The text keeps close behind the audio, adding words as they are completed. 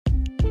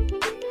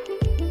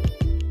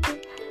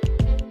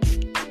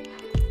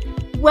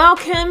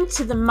Welcome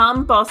to the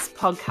Mum Boss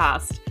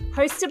podcast,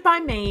 hosted by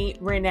me,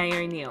 Renee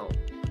O'Neill.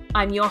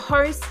 I'm your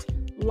host,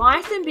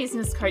 life and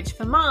business coach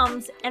for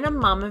mums, and a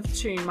mum of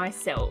two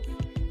myself.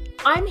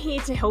 I'm here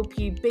to help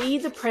you be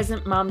the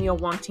present mum you're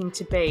wanting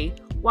to be,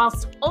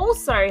 whilst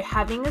also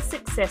having a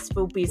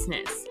successful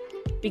business,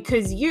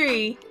 because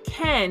you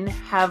can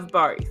have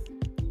both.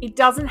 It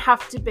doesn't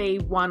have to be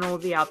one or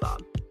the other.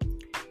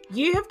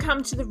 You have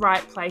come to the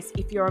right place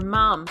if you're a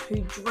mum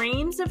who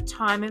dreams of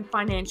time and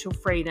financial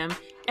freedom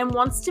and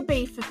wants to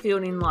be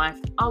fulfilled in life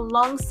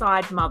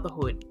alongside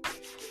motherhood.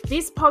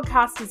 This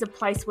podcast is a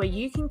place where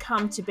you can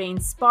come to be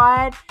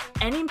inspired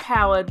and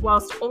empowered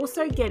whilst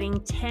also getting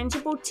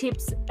tangible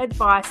tips,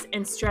 advice,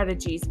 and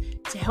strategies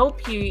to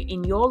help you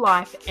in your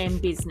life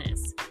and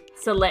business.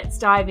 So let's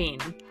dive in.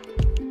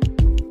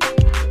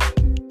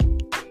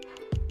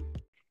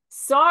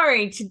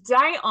 So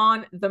today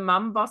on the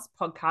Mum Boss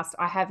podcast,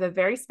 I have a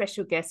very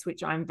special guest,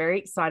 which I'm very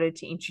excited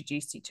to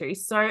introduce you to.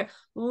 So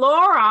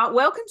Laura,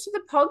 welcome to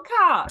the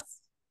podcast.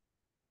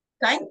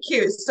 Thank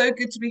you. It's so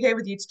good to be here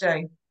with you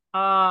today.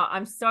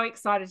 I'm so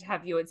excited to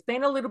have you. It's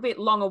been a little bit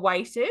long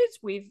awaited.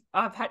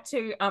 I've had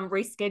to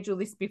reschedule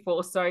this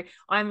before, so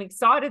I'm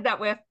excited that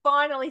we're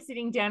finally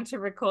sitting down to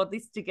record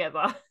this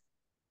together.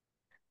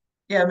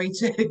 Yeah, me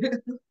too.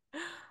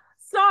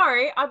 So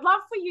I'd love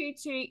for you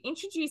to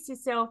introduce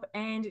yourself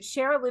and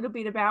share a little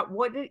bit about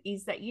what it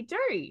is that you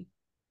do.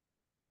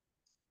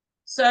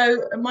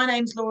 So my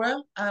name's Laura.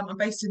 I'm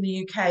based in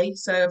the UK,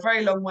 so a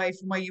very long way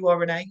from where you are,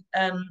 Renee.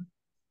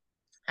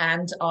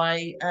 And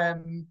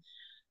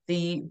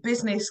the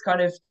business kind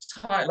of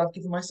title I've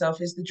given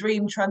myself is the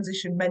Dream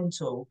Transition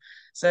Mentor.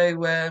 So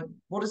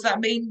what does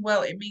that mean?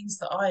 Well, it means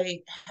that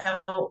I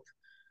help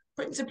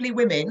principally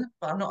women,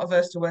 but I'm not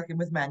averse to working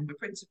with men, but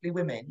principally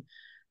women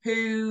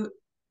who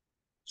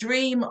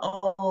dream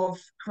of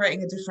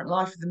creating a different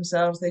life for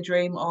themselves. They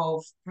dream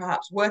of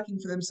perhaps working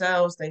for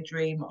themselves. They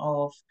dream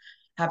of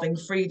having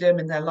freedom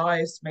in their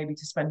lives, maybe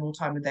to spend more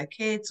time with their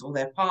kids or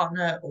their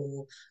partner,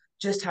 or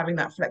just having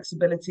that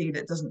flexibility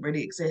that doesn't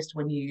really exist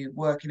when you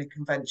work in a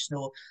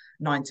conventional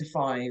 9 to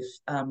 5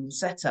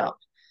 setup.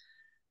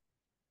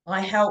 I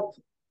help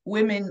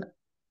women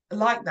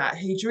like that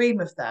who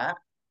dream of that,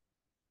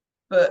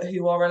 but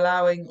who are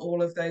allowing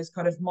all of those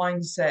kind of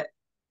mindset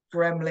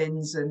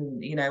gremlins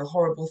and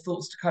horrible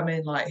thoughts to come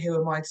in, like, who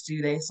am I to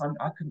do this?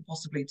 I couldn't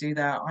possibly do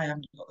that. I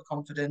haven't got the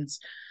confidence.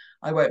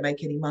 I won't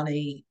make any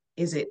money.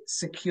 Is it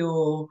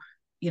secure?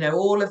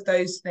 All of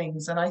those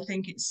things. And I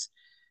think it's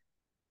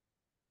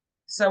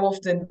so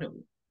often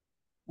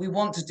we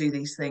want to do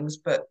these things,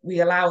 but we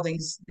allow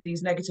these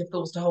negative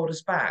thoughts to hold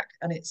us back,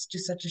 and it's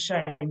just such a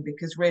shame,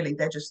 because really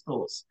they're just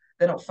thoughts.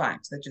 They're not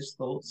facts. They're just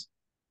thoughts.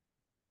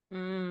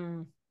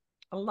 I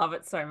love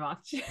it so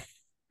much.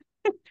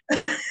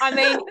 I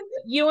mean,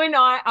 you and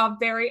I are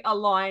very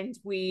aligned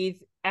with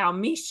our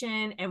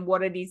mission and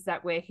what it is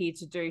that we're here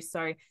to do.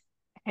 So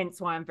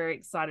hence why I'm very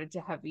excited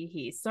to have you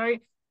here. So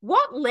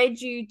what led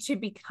you to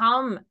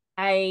become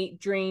a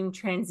dream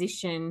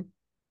transition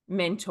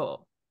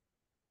mentor?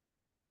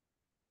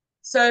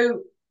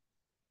 So,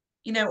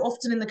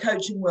 often in the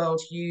coaching world,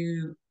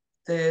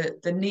 the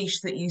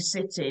niche that you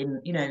sit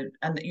in,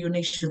 and your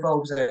niche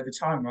evolves over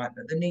time, right?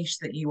 But the niche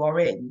that you are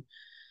in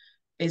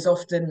is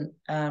often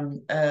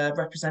a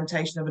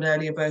representation of an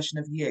earlier version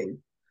of you.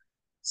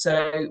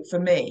 So for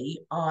me,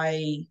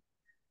 I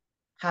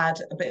had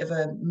a bit of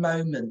a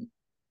moment.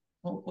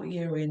 What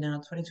year are we in now?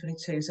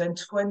 2022. So in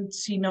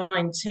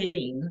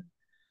 2019,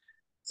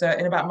 so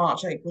in about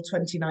March, April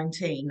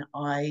 2019,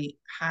 I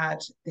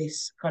had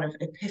this kind of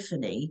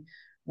epiphany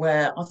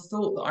where I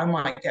thought that I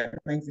might get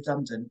made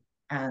redundant.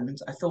 And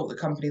I thought the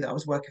company that I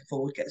was working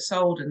for would get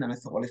sold. And then I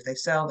thought, well, if they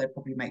sell, they'd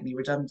probably make me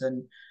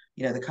redundant.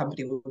 The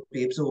company would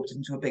be absorbed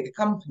into a bigger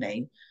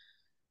company.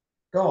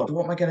 God,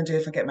 what am I going to do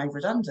if I get made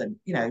redundant?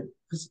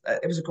 Because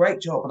it was a great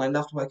job and I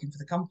loved working for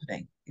the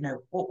company.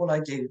 What will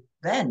I do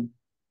then?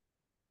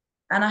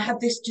 And I had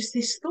this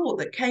thought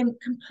that came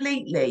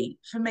completely,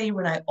 for me,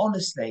 Renee,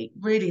 honestly,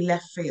 really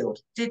left field.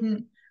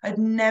 I'd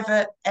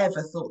never,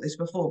 ever thought this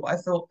before, but I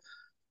thought,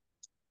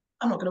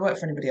 I'm not going to work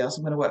for anybody else.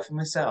 I'm going to work for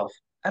myself.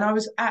 And I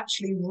was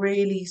actually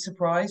really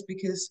surprised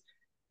because,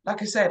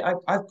 like I said,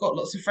 I've got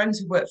lots of friends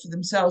who work for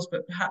themselves,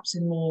 but perhaps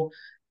in more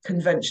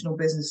conventional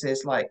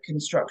businesses like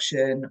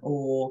construction,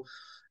 or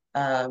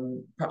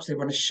perhaps they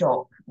run a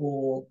shop,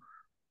 or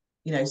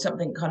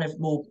something kind of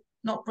more,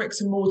 not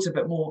bricks and mortar,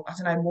 but more, I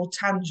don't know, more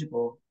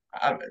tangible.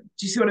 Do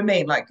you see what I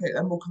mean? Like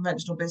a more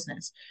conventional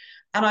business.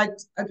 And I'd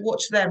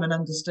watched them and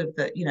understood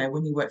that,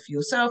 when you work for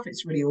yourself,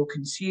 it's really all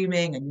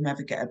consuming, and you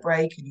never get a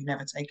break, and you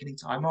never take any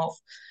time off,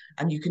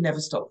 and you can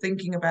never stop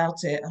thinking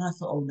about it. And I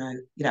thought, oh no,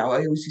 I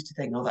always used to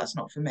think, oh, that's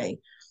not for me.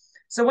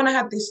 So when I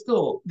had this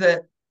thought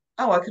that,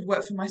 oh, I could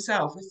work for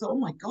myself, I thought, oh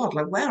my God,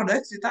 like, where on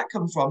earth did that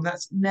come from?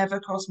 That's never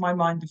crossed my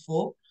mind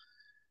before.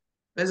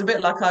 It was a bit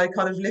like I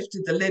kind of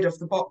lifted the lid off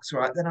the box,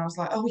 right? Then I was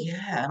like, oh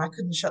yeah, and I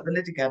couldn't shut the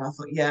lid again. I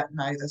thought, yeah,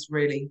 no,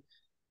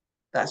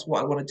 that's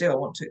what I want to do. I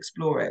want to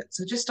explore it.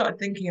 So just started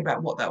thinking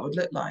about what that would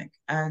look like.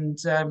 And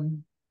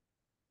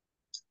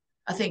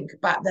I think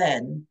back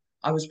then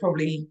I was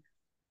probably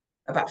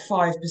about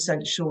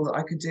 5% sure that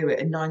I could do it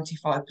and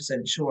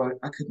 95% sure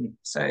I couldn't.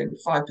 So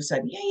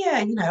 5%, yeah,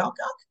 I could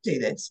do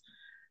this.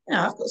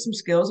 I've got some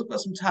skills, I've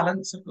got some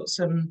talents, I've got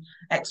some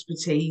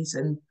expertise,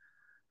 and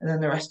then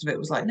the rest of it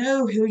was like,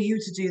 no, who are you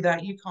to do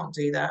that? You can't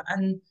do that.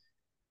 And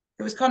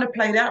it was kind of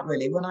played out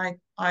really when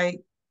I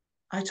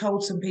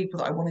told some people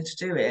that I wanted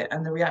to do it,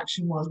 and the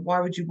reaction was, why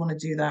would you want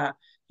to do that?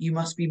 You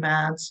must be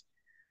mad.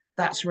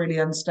 That's really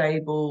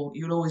unstable.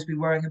 You'll always be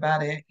worrying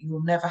about it.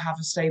 You'll never have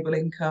a stable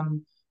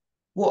income.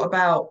 What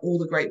about all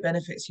the great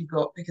benefits you've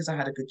got? Because I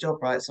had a good job,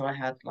 right? So I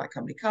had like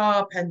company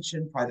car,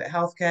 pension, private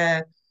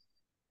healthcare,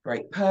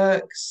 great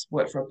perks,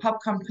 worked for a pub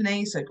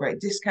company, so great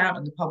discount,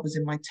 and the pub was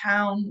in my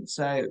town.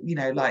 So,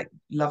 like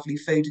lovely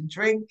food and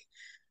drink.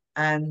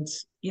 And,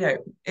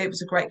 it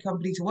was a great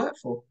company to work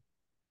for.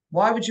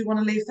 Why would you want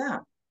to leave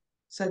that?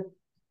 So,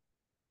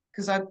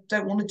 because I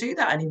don't want to do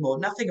that anymore.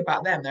 Nothing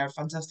about them. They're a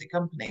fantastic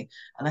company,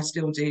 and I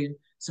still do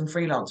some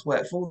freelance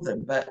work for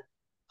them, but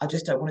I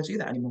just don't want to do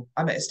that anymore.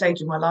 I'm at a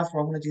stage in my life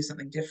where I want to do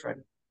something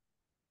different.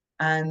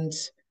 And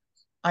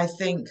I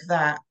think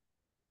that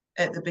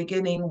at the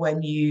beginning,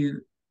 when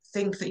you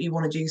think that you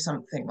want to do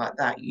something like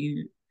that,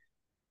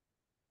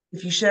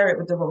 if you share it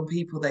with the wrong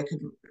people, they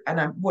could.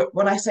 And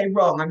when I say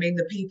wrong, I mean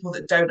the people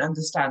that don't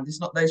understand. It's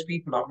not those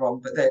people are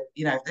wrong, but that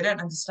if they don't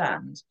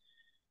understand,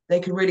 they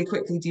can really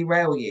quickly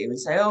derail you and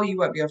say, "Oh, you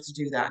won't be able to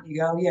do that." And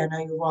you go, "Oh, yeah, no,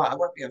 you're right. I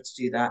won't be able to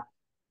do that."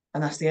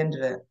 And that's the end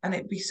of it. And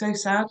it'd be so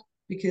sad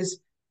because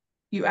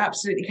you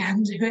absolutely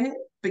can do it,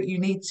 but you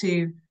need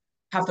to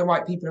have the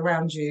right people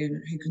around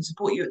you who can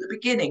support you at the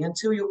beginning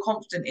until you're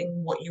confident in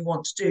what you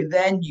want to do.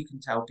 Then you can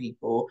tell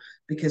people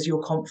because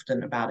you're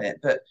confident about it.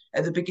 But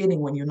at the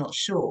beginning, when you're not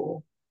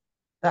sure,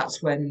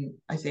 that's when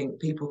I think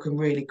people can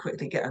really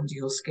quickly get under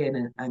your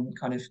skin and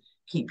kind of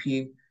keep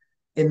you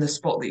in the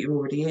spot that you're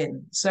already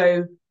in.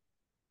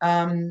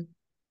 Um,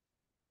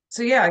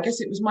 so yeah, I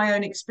guess it was my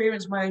own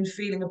experience, my own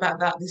feeling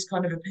about that, this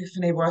kind of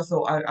epiphany where I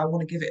thought I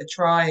want to give it a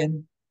try.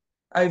 And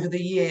over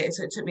the year,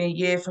 so it took me a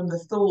year from the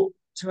thought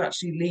to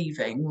actually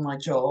leaving my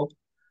job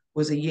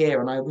was a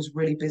year. And I was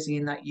really busy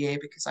in that year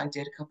because I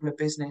did a couple of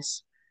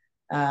business,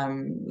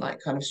 like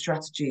kind of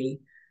strategy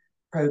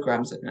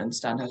programs. I didn't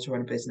understand how to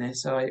run a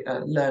business. So I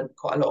learned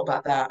quite a lot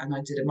about that. And I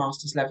did a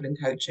master's level in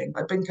coaching.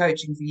 I've been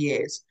coaching for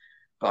years,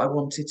 but I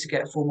wanted to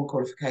get a formal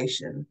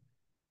qualification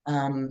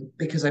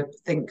because I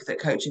think that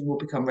coaching will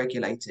become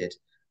regulated.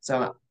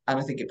 So, and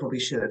I think it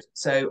probably should.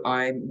 So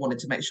I wanted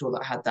to make sure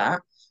that I had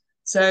that.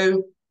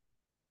 So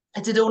I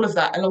did all of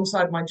that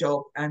alongside my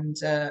job and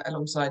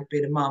alongside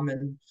being a mum,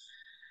 and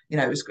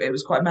it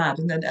was quite mad.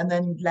 And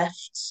then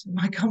left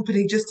my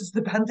company just as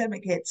the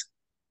pandemic hit.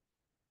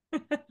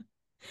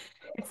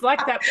 It's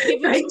like that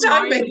Great pivotal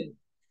timing. moment.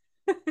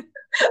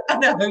 I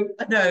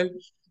know.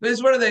 But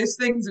it's one of those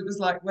things. It was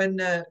like when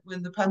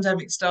the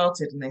pandemic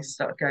started and they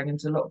started going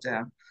into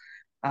lockdown.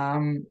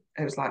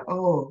 It was like,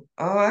 oh,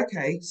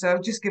 okay. So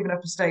I've just given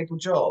up a stable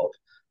job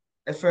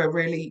for a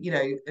really,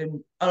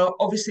 and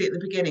obviously at the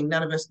beginning,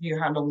 none of us knew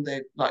how long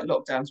the like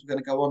lockdowns were going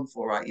to go on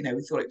for, right? We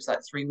thought it was like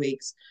 3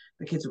 weeks.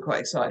 The kids were quite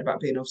excited about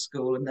being off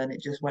school, and then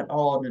it just went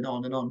on and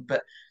on and on.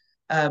 But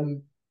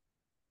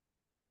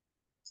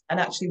and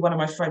actually, one of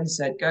my friends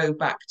said, go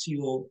back to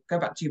your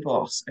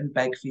boss and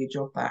beg for your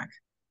job back.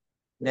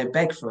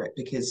 Beg for it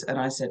because. And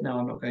I said, no,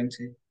 I'm not going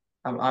to.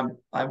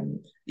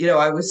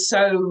 I was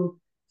so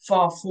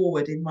far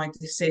forward in my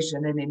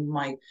decision and in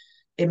my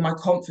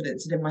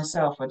confidence and in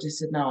myself. I just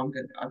said, no,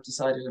 I've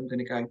decided I'm going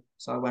to go.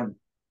 So I went.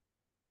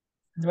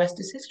 And the rest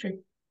is history.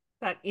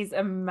 That is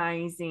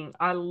amazing.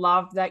 I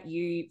love that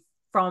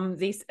from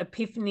this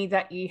epiphany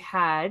that you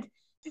had,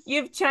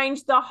 you've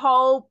changed the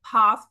whole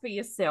path for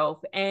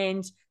yourself.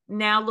 And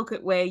now look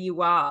at where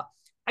you are.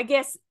 I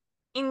guess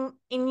in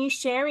you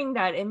sharing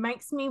that, it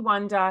makes me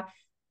wonder,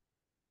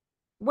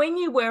 when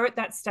you were at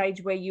that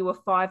stage where you were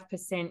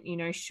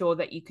 5%, sure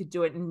that you could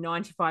do it and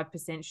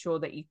 95% sure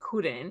that you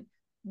couldn't,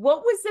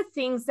 what was the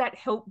things that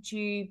helped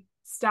you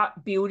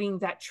start building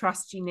that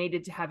trust you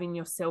needed to have in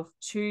yourself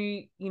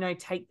to,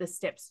 take the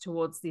steps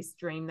towards this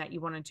dream that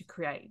you wanted to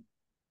create?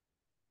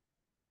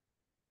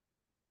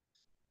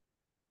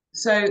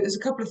 So there's a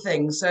couple of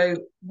things. So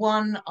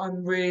one,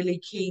 I'm really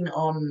keen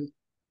on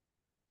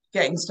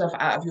getting stuff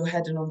out of your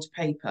head and onto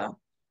paper.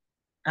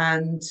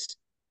 And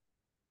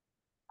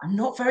I'm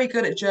not very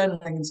good at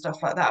journaling and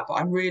stuff like that, but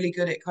I'm really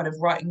good at kind of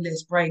writing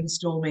lists,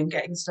 brainstorming,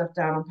 getting stuff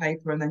down on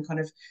paper and then kind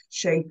of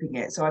shaping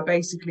it. So I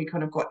basically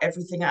kind of got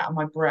everything out of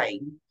my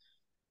brain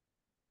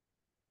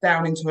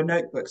down into a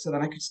notebook so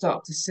then I could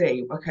start to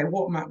see, okay,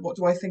 what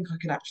do I think I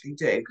can actually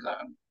do? Because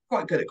I'm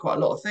quite good at quite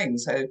a lot of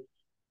things. So,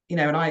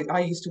 and I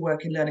used to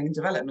work in learning and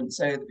development.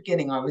 So at the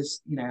beginning I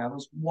was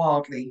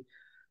wildly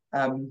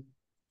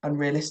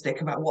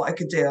unrealistic about what I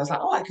could do. I was like,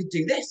 oh, I could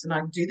do this and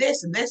I could do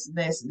this and this and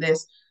this and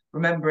this,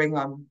 remembering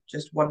I'm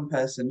just one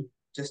person,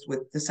 just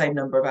with the same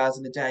number of hours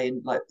in a day,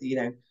 and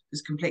it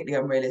was completely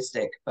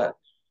unrealistic. But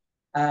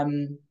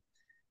so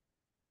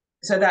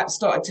that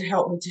started to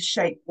help me to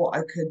shape what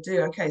I could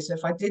do. Okay, so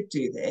if I did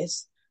do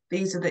this,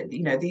 these are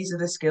the, these are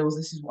the skills,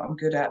 this is what I'm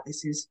good at,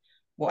 this is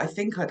what I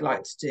think I'd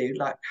like to do.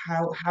 Like,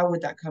 how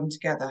would that come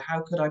together?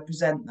 How could I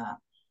present that?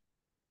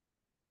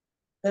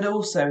 But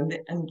also,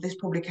 and this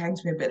probably came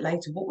to me a bit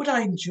later, what would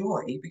I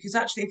enjoy? Because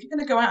actually, if you're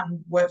going to go out and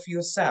work for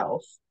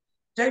yourself,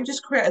 don't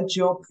just create a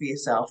job for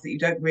yourself that you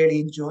don't really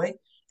enjoy.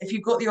 If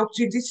you've got the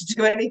opportunity to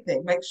do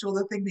anything, make sure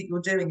the thing that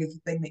you're doing is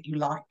the thing that you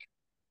like.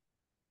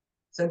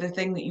 So the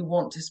thing that you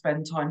want to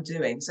spend time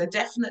doing. So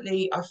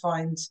definitely, I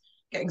find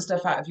getting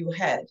stuff out of your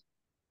head,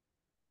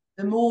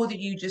 the more that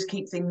you just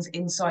keep things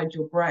inside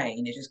your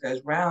brain, it just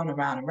goes round and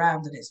round and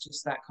round, and it's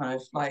just that kind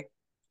of like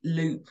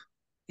loop,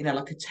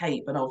 like a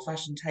tape, an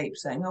old-fashioned tape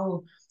saying,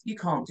 oh, you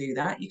can't do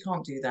that, you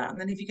can't do that. And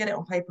then if you get it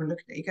on paper and look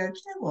at it, you go, do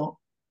you know what?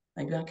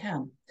 Maybe I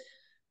can.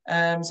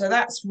 So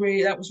that was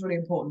really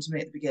important to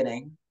me at the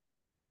beginning.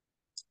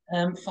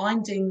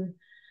 Finding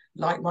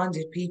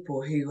like-minded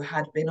people who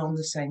had been on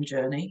the same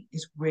journey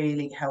is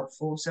really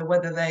helpful. So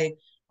whether they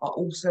are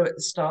also at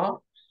the start,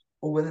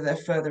 or whether they're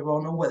further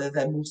on, or whether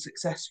they're more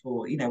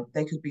successful,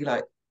 they could be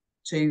like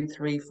 2,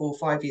 3, 4,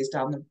 5 years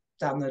down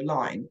the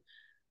line.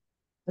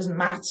 Doesn't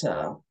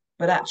matter,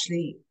 but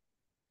actually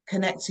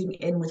connecting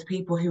in with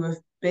people who have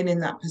been in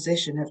that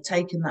position, have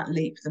taken that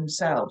leap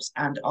themselves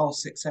and are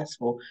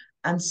successful,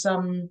 and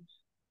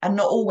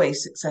not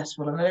always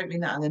successful. And I don't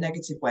mean that in a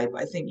negative way,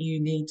 but I think you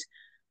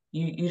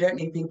don't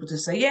need people to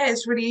say, yeah,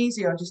 it's really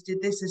easy, I just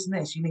did this and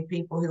this. You need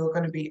people who are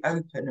going to be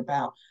open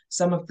about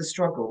some of the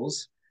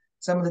struggles,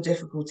 some of the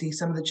difficulties,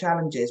 some of the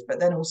challenges, but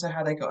then also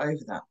how they got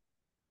over that.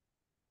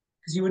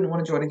 Because you wouldn't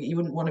want to you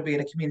wouldn't want to be in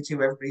a community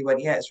where everybody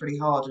went, yeah, it's really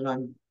hard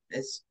and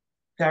it's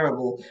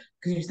terrible,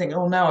 because you think,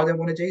 oh no, I don't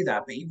want to do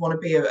that. But you want to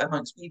be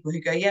amongst people who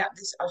go, yeah,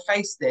 I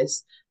faced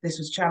this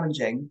was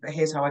challenging, but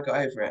here's how I got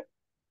over it.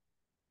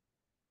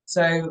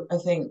 So I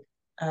think,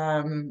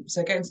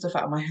 so getting stuff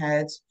out of my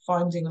head,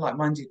 finding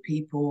like-minded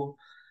people,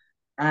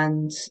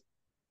 and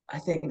I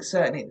think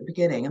certainly at the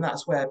beginning, and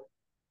that's where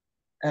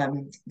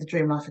the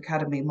Dream Life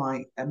Academy,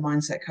 my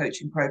mindset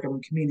coaching program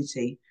and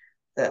community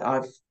that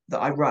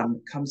I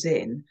run, comes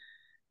in,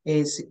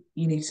 is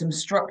you need some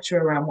structure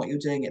around what you're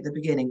doing at the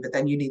beginning, but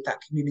then you need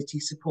that community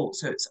support.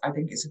 So I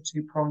think it's a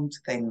two-pronged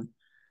thing.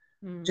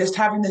 Just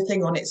having the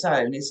thing on its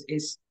own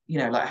is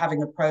like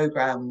having a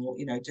program, or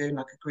doing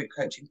like a group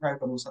coaching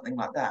program or something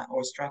like that,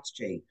 or a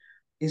strategy,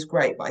 is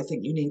great. But I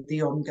think you need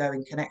the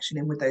ongoing connection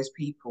in with those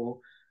people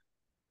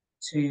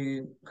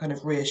to kind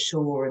of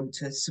reassure and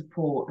to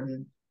support,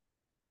 and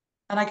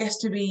I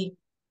guess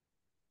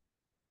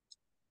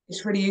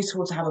it's really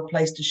useful to have a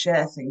place to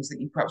share things that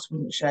you perhaps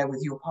wouldn't share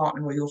with your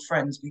partner or your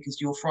friends, because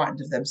you're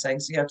frightened of them saying,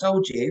 see, I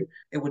told you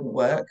it wouldn't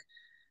work.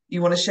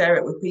 You want to share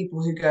it with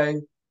people who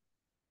go,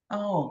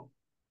 oh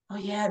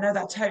yeah, no,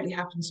 that totally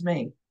happened to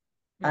me,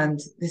 and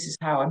this is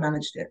how I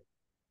managed it.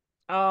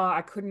 Oh,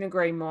 I couldn't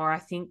agree more. I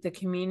think the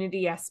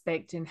community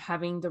aspect and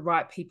having the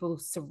right people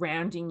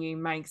surrounding you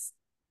makes,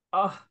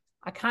 I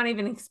can't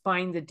even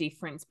explain the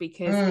difference,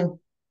 because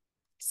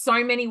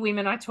so many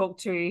women I talk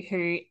to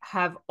who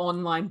have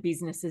online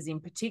businesses in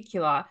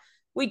particular,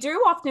 we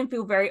do often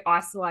feel very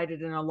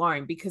isolated and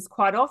alone, because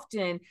quite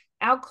often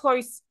our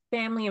close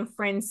family and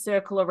friends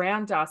circle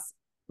around us,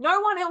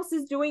 no one else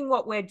is doing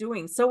what we're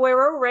doing. So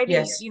we're already,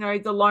 Yes.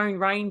 The Lone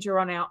Ranger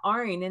on our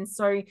own. And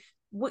so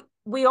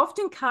we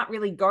often can't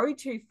really go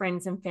to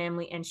friends and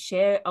family and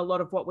share a lot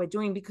of what we're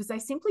doing, because they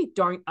simply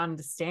don't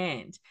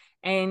understand.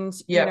 And,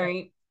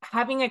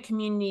 having a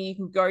community you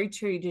can go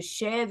to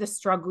share the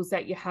struggles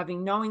that you're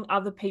having, knowing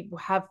other people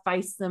have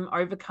faced them,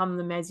 overcome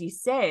them, as you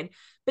said,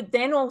 but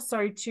then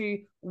also to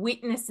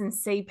witness and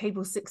see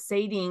people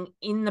succeeding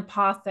in the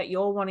path that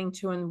you're wanting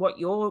to and what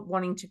you're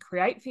wanting to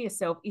create for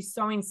yourself is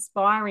so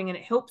inspiring, and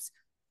it helps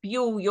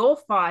fuel your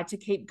fire to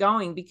keep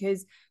going.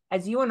 Because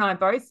as you and I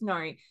both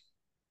know,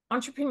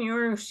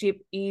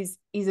 entrepreneurship is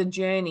a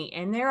journey,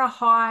 and there are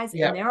highs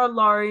and there are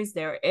lows,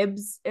 there are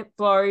ebbs, it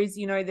flows,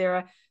 there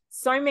are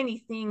so many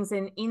things.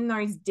 And in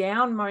those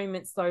down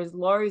moments, those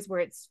lows where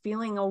it's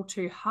feeling all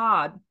too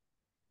hard,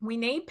 we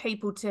need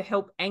people to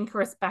help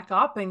anchor us back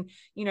up and,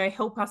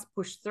 help us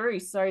push through.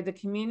 So the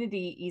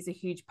community is a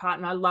huge part.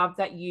 And I love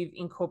that you've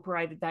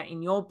incorporated that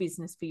in your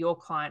business for your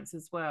clients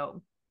as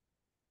well.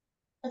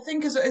 I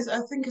think as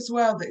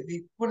well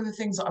that one of the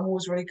things that I'm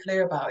always really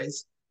clear about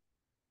is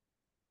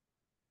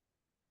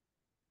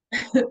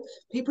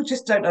people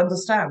just don't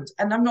understand,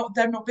 and they're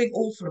not being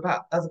awful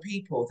about other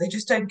people. They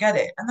just don't get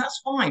it, and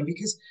that's fine,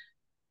 because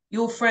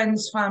your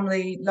friends,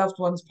 family, loved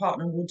ones,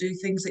 partner will do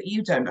things that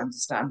you don't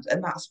understand,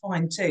 and that's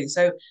fine too.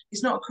 So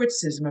it's not a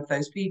criticism of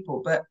those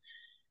people, but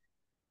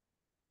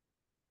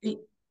at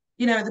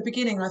the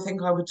beginning, I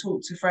think I would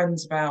talk to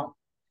friends about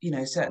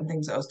certain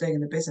things that I was doing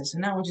in the business,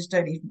 and now I just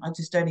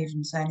don't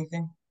even say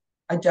anything.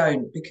 I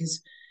don't,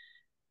 because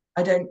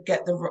I don't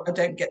get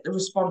the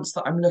response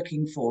that I'm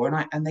looking for,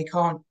 and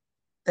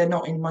they're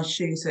not in my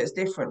shoes, so it's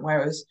different.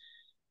 Whereas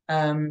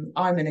I'm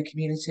in a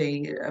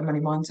community, a money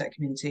mindset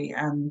community,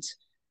 and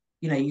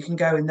you can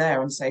go in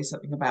there and say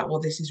something about, well,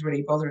 this is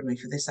really bothering me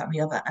for this, that, and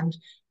the other. And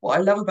what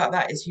I love about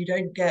that is you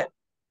don't get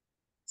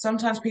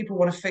sometimes people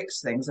want to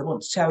fix things. They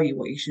want to tell you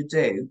what you should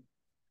do,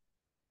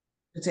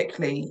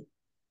 particularly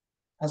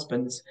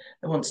husbands.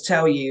 They want to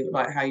tell you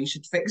like how you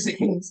should fix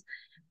things.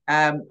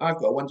 I've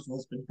got a wonderful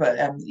husband, but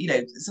you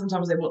know,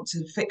 sometimes they want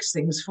to fix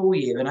things for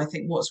you. And I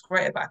think what's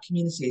great about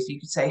community is you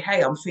could say,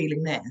 "Hey, I'm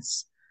feeling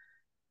this.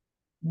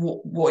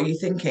 What are you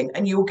thinking?"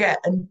 And you'll get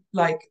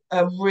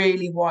a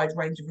really wide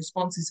range of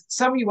responses.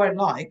 Some you won't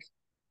like,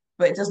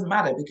 but it doesn't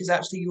matter because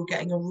actually you're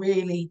getting a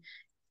really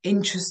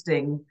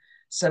interesting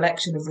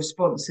selection of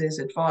responses,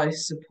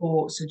 advice,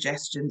 support,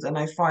 suggestions, and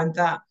I find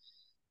that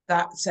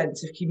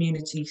sense of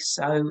community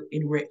so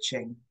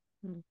enriching.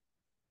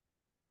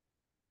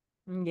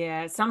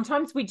 Yeah,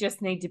 sometimes we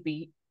just need to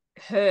be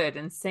heard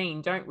and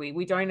seen, don't we?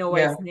 We don't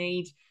always Yeah,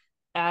 need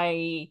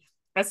a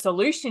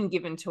solution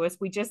given to us.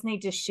 We just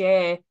need to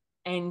share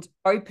and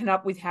open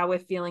up with how we're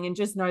feeling and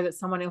just know that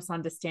someone else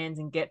understands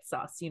and gets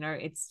us. You know,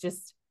 it's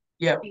just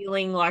yeah.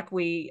 feeling like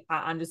we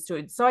are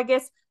understood. So I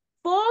guess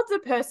for the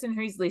person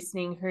who's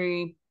listening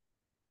who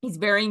is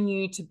very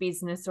new to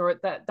business or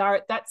at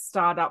that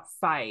startup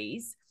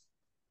phase,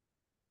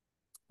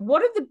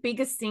 what are the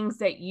biggest things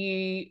that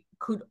you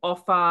could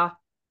offer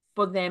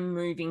for them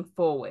moving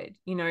forward?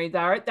 You know,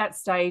 they're at that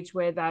stage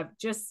where they've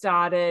just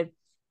started.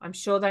 I'm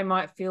sure they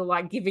might feel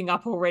like giving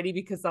up already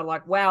because they're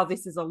like, wow,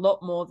 this is a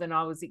lot more than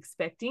I was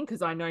expecting.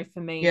 Because I know for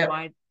me in Yeah,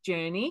 my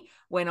journey,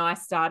 when I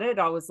started,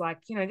 I was like,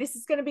 you know, this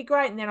is going to be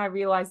great. And then I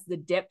realized the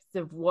depth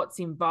of what's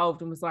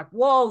involved and was like,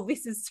 whoa,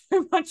 this is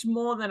so much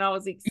more than I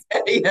was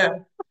expecting. yeah.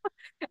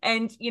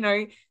 And, you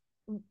know,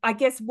 I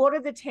guess what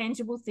are the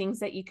tangible things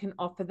that you can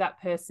offer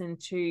that person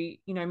to,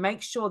 you know,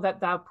 make sure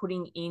that they're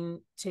putting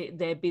into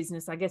their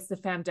business, I guess the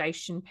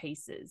foundation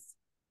pieces?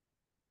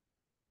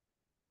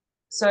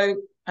 So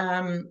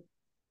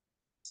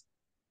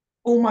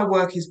all my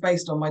work is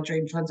based on my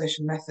dream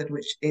transition method,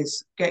 which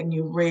is getting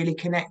you really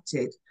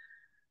connected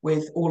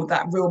with all of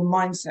that real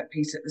mindset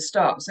piece at the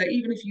start. So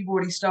even if you've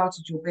already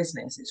started your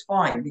business, it's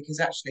fine because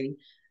actually,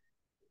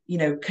 you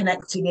know,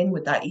 connecting in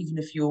with that, even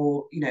if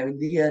you're, you know, in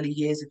the early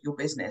years of your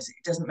business,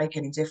 it doesn't make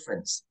any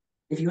difference.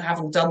 If you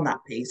haven't done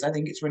that piece, I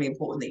think it's really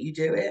important that you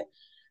do it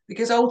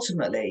because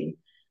ultimately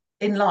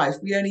in life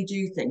we only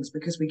do things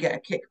because we get a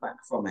kickback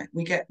from it.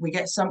 We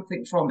get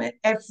something from it.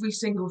 Every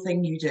single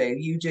thing you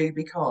do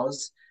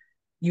because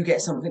you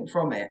get something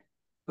from it.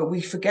 But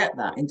we forget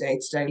that in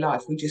day-to-day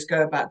life. We just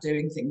go about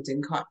doing things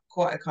in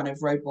quite a kind of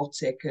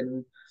robotic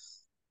and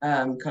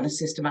kind of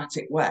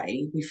systematic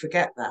way. We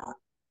forget that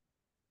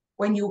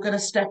when you're going to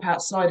step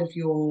outside of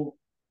your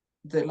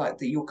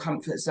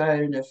comfort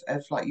zone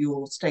of like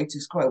your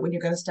status quo, when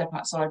you're going to step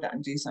outside that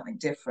and do something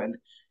different,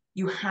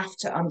 you have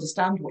to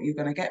understand what you're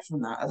going to get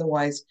from that.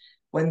 Otherwise,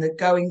 when the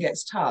going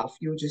gets tough,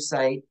 you'll just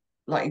say,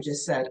 like you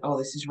just said, oh,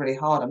 this is really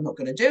hard, I'm not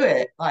going to do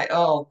it. Like,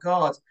 oh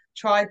God,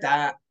 tried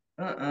that,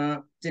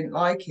 didn't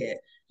like it.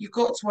 You've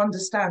got to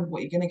understand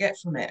what you're going to get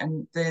from it.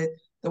 And the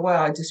way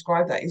I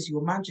describe that is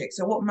your magic.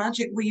 So what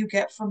magic will you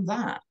get from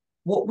that?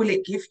 What will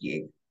it give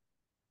you?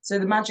 So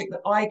the magic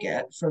that I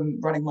get from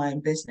running my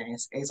own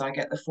business is I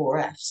get the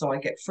 4F. So I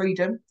get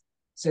freedom.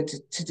 So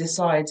to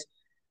decide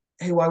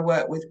who I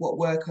work with, what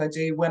work I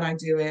do, when I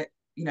do it,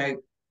 you know,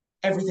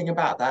 everything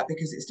about that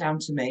because it's down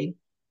to me.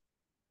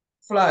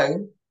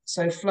 Flow.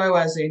 So flow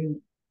as in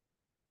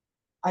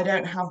I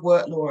don't have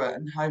work Laura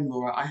and home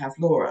Laura. I have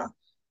Laura.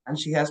 And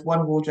she has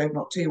one wardrobe,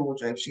 not two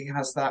wardrobes. She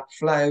has that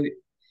flow,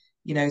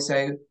 you know, so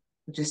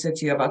I just said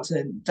to you about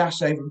to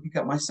dash over and pick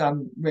up my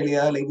son really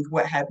early with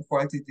wet hair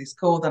before I did this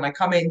call. Then I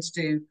come in to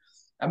do,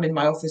 I'm in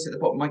my office at the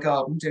bottom of my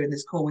garden doing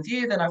this call with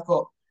you. Then I've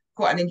got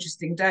quite an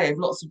interesting day of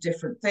lots of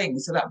different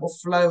things. So that will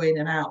flow in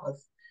and out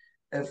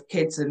of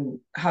kids and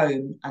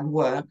home and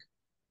work.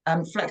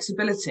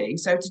 Flexibility.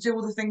 So to do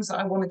all the things that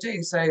I want to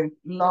do. So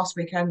last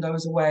weekend I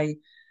was away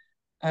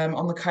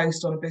on the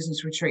coast on a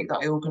business retreat that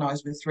I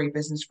organised with 3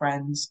 business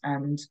friends.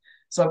 And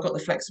so I've got the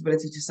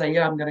flexibility to say,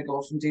 yeah, I'm going to go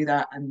off and do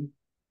that. And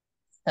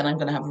then I'm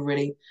going to have a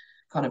really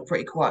kind of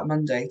pretty quiet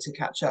Monday to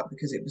catch up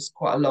because it was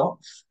quite a lot.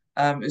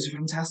 It was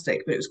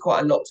fantastic, but it was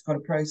quite a lot to kind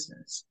of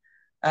process.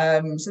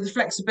 So the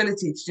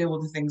flexibility to do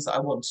all the things that I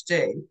want to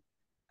do.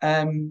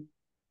 And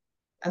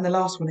the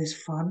last one is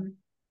fun.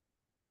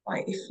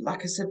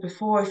 Like I said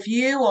before, if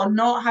you are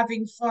not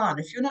having fun,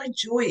 if you're not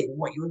enjoying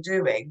what you're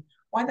doing,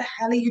 why the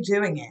hell are you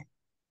doing it?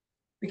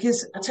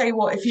 Because I tell you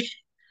what,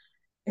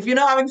 if you're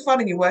not having fun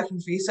and you're working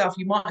for yourself,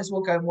 you might as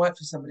well go and work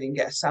for somebody and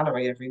get a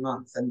salary every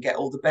month and get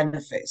all the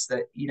benefits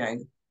that you know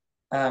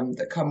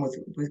that come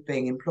with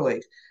being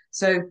employed.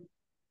 So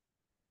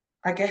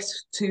I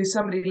guess to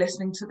somebody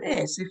listening to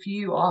this, if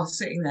you are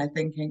sitting there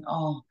thinking,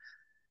 oh,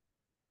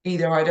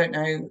 either I don't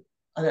know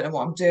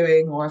what I'm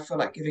doing, or I feel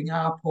like giving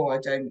up, or I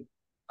don't,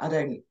 I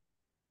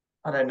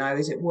don't know,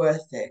 is it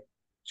worth it?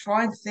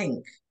 Try and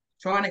think,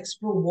 try and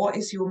explore what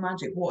is your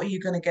magic, what are you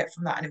going to get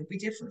from that, and it will be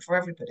different for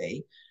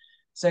everybody.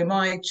 So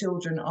my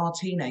children are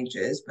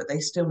teenagers, but they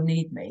still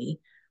need me.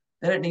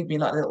 They don't need me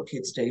like little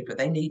kids do, but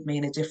they need me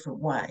in a different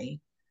way.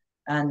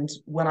 And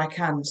when I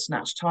can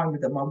snatch time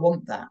with them, I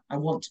want that. I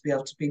want to be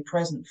able to be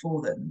present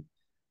for them.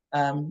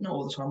 Not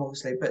all the time,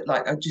 obviously, but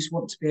like I just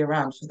want to be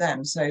around for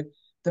them. So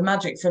the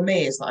magic for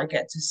me is that I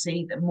get to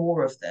see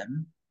more of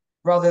them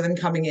rather than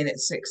coming in at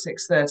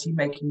 6:30,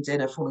 making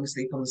dinner, falling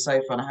asleep on the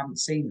sofa, and I haven't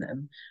seen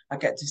them. I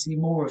get to see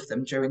more of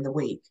them during the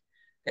week,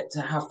 get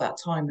to have that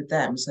time with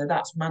them. So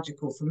that's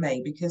magical for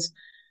me because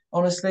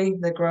honestly,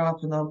 they grow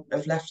up and they'll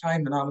have left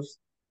home and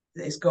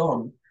it's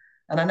gone.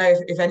 And I know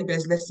if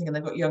anybody's listening and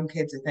they've got young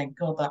kids, they think,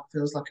 God, that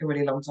feels like a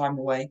really long time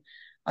away.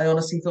 I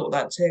honestly thought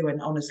that too.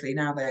 And honestly,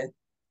 now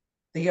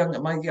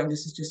my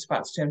youngest is just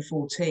about to turn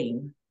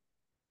 14.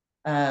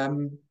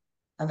 Um,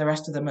 and the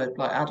rest of them are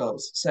like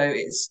adults. So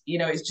it's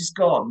just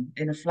gone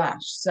in a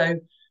flash. So,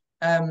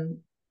 um,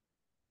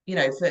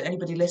 for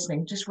anybody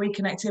listening, just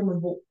reconnect in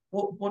with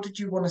what did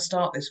you want to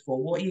start this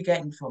for? What are you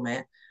getting from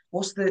it?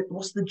 What's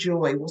the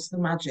joy? What's the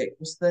magic?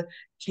 What's the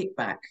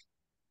kickback?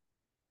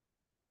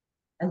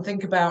 And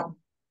think about,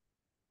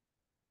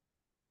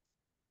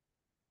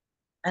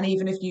 and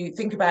even if you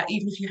think about,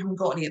 even if you haven't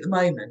got any at the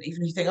moment,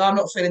 even if you think, oh, I'm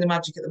not feeling the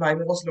magic at the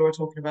moment, what's Laura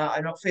talking about?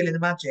 I'm not feeling the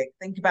magic.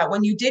 Think about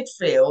when you did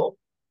feel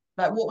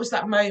like, what was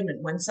that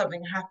moment when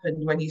something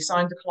happened, when you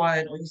signed a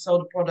client or you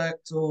sold a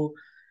product or,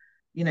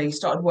 you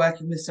started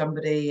working with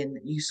somebody and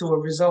you saw a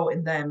result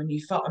in them and you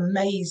felt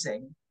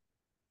amazing.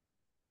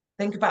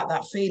 Think about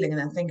that feeling and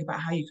then think about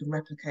how you can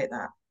replicate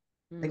that.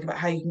 Think about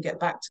how you can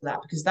get back to that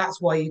because that's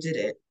why you did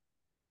it.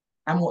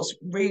 And what's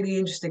really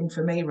interesting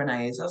for me,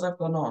 Renee, is as I've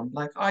gone on,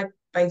 like I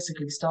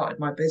basically started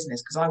my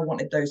business because I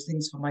wanted those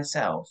things for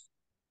myself.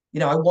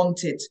 I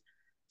wanted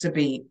to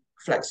be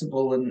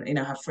flexible and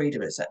have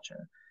freedom, etc.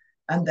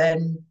 And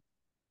then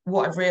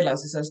what I've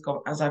realized is as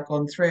I've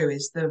gone through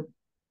is the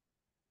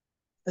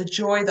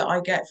joy that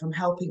I get from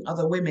helping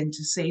other women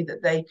to see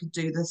that they could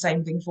do the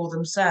same thing for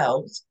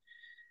themselves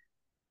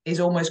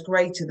is almost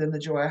greater than the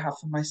joy I have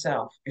for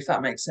myself, if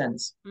that makes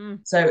sense.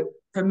 So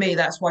for me,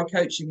 that's why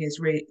coaching is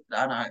really,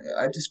 and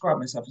I describe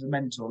myself as a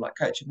mentor, like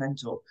coach and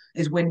mentor,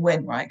 is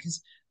win-win, right?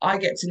 Because I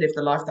get to live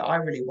the life that I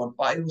really want,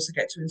 but I also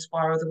get to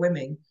inspire other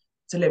women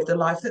to live the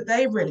life that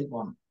they really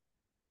want.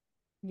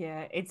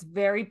 Yeah, it's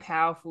very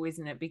powerful,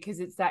 isn't it? Because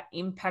it's that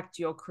impact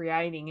you're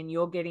creating and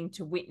you're getting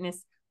to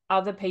witness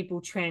other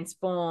people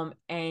transform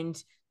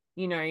and,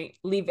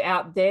 live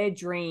out their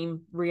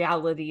dream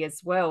reality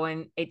as well.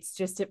 And it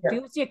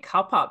fills your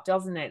cup up,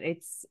 doesn't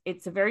it?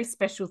 It's a very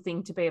special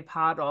thing to be a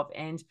part of.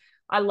 And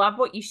I love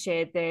what you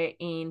shared there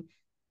in,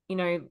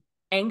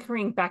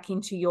 anchoring back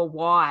into your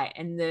why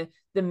and the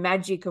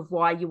magic of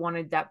why you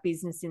wanted that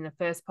business in the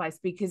first place,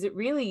 because it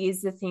really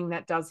is the thing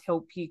that does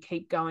help you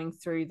keep going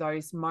through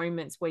those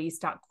moments where you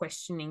start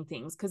questioning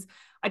things. Because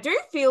I do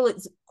feel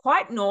it's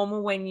quite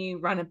normal when you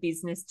run a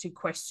business to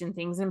question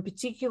things, and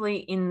particularly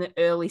in the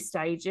early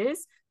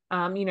stages.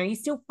 You're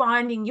still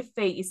finding your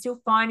feet, you're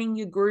still finding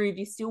your groove,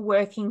 you're still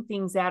working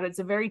things out. It's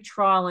a very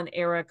trial and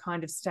error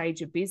kind of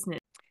stage of business.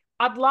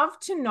 I'd love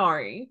to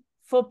know,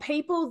 for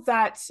people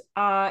that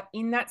are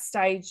in that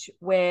stage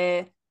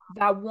where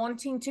they're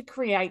wanting to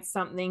create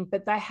something,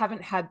 but they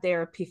haven't had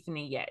their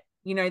epiphany yet.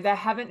 They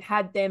haven't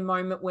had their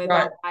moment where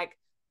they're like,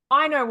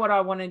 I know what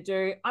I want to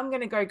do. I'm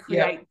going to go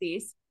create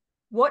this.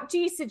 What do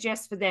you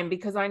suggest for them?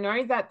 Because I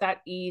know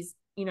that is,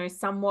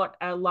 somewhat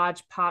a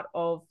large part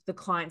of the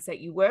clients that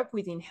you work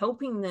with in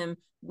helping them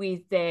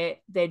with their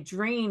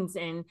dreams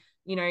and,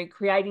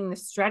 creating the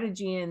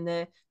strategy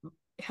and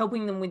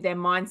helping them with their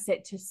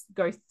mindset to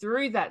go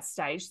through that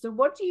stage. So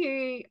what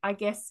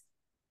is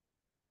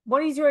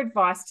your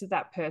advice to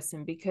that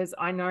person? Because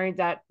I know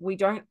that we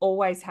don't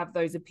always have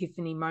those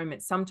epiphany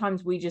moments.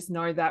 Sometimes we just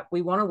know that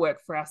we want to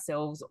work for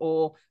ourselves,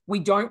 or we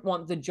don't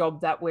want the job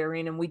that we're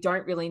in and we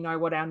don't really know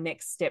what our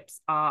next steps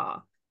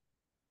are.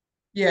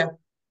 Yeah.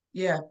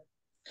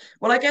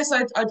 Well, I guess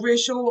I'd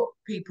reassure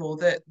people,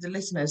 that the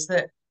listeners,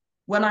 that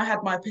when I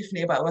had my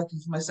epiphany about working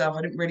for myself,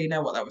 I didn't really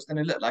know what that was going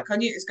to look like. I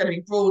knew it's going to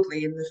be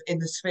broadly in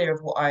the sphere of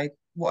what I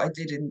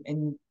did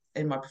in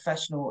my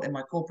professional, in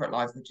my corporate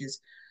life, which is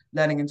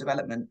learning and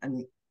development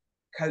and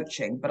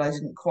coaching. But I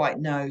didn't quite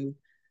know,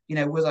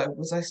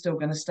 was I still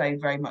going to stay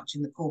very much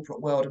in the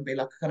corporate world and be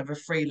like a kind of a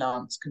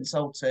freelance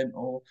consultant,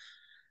 or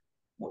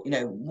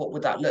what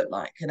would that look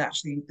like? And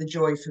actually, the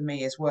joy for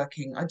me is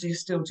working. I do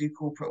still do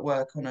corporate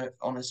work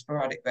on a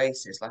sporadic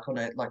basis,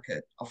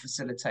 I'll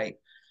facilitate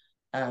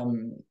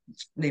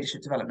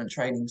leadership development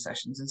training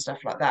sessions and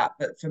stuff like that.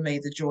 But for me,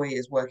 the joy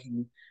is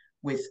working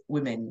with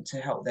women to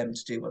help them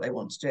to do what they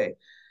want to do.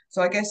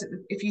 So I guess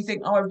if you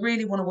think, oh, I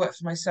really want to work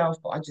for myself,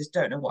 but I just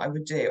don't know what I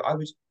would do, I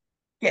would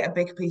get a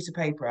big piece of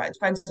paper out. It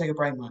depends how your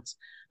brain works,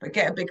 but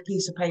get a big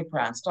piece of paper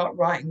out and start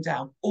writing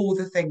down all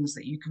the things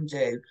that you can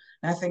do.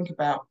 Now think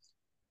about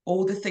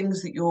all the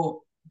things that you're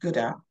good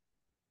at,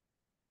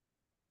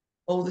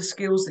 all the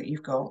skills that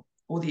you've got,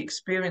 all the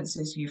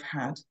experiences you've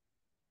had.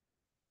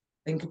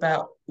 Think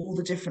about all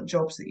the different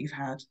jobs that you've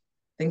had.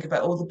 Think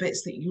about all the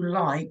bits that you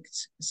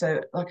liked.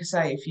 So, like I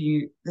say,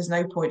 there's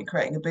no point in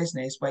creating a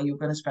business where you're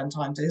going to spend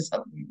time doing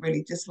something you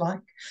really dislike.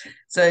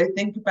 So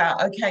think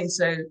about, okay,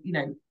 so,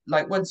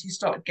 like once you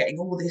start getting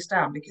all this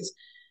down, because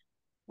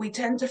we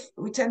tend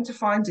to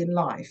find in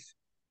life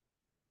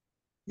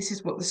this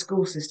is what the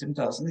school system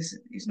does, and this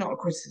is not a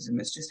criticism,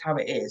 it's just how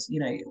it is.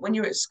 When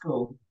you're at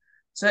school,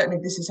 certainly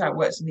this is how it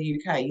works in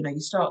the UK. You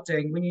start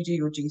doing, when you do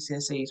your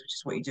GCSEs, which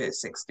is what you do at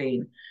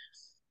 16,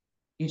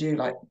 you do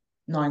like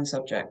 9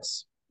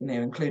 subjects,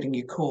 including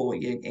your core,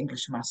 your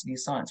English, maths, and your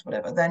science,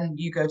 whatever. Then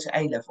you go to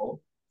A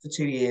level for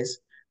 2 years,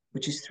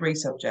 which is 3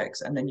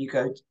 subjects, and then you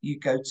go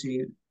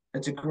to a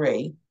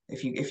degree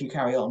if you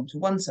carry on to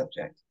 1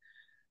 subject.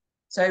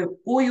 So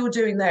all you're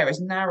doing there is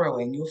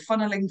narrowing, you're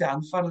funneling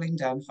down, funneling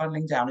down,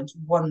 funneling down into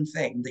one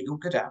thing that you're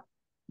good at,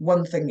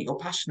 one thing that you're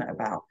passionate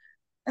about.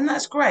 And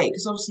that's great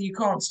because obviously you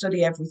can't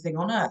study everything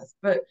on earth.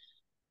 But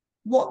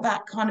what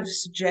that kind of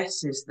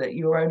suggests is that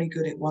you're only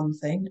good at one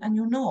thing, and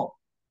you're not.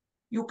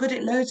 You're good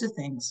at loads of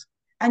things,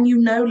 and you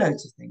know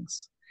loads of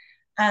things.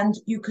 And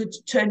you could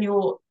turn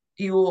your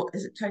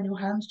is it turn your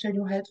hands, turn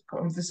your head? I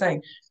can't remember the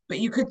saying. But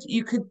you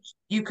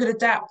could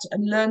adapt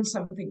and learn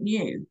something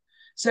new.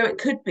 So it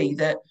could be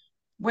that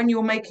when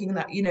you're making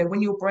that,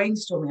 when you're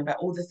brainstorming about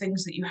all the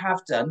things that you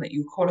have done, that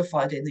you're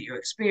qualified in, that you're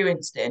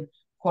experienced in,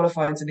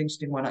 qualified is an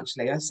interesting one,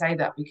 actually. I say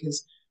that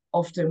because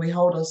often we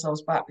hold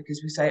ourselves back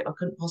because we say, I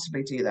couldn't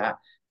possibly do that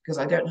because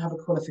I don't have a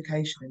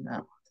qualification in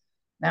that.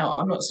 Now,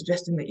 I'm not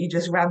suggesting that you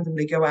just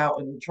randomly go out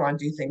and try and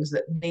do things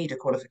that need a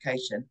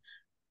qualification,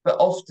 but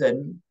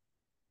often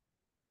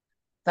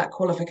that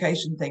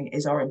qualification thing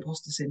is our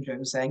imposter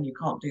syndrome saying you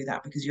can't do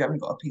that because you haven't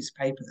got a piece of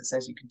paper that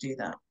says you can do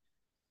that.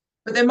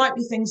 But there might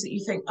be things that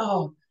you think,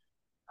 oh,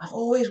 I've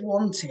always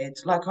wanted,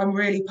 like I'm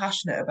really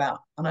passionate about,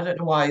 and I don't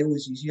know why I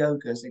always use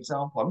yoga as an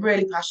example. I'm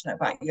really passionate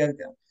about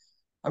yoga.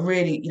 I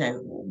really,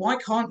 why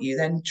can't you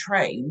then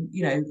train?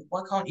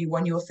 Why can't you,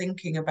 when you're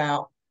thinking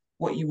about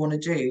what you want to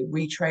do,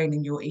 retrain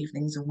in your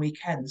evenings and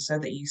weekends so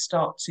that you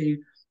start to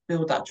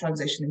build that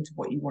transition into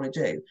what you want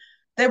to do?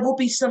 There will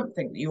be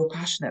something that you're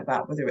passionate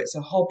about, whether it's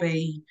a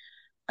hobby,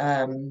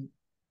 um,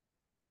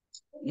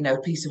 a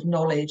piece of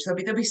knowledge.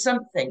 There'll be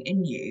something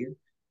in you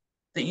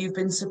that you've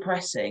been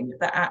suppressing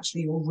that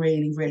actually you're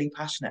really, really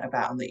passionate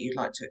about and that you'd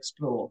like to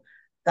explore.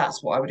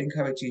 That's what I would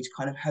encourage you to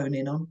kind of hone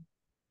in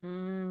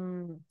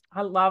on.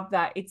 I love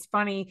that. It's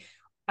funny.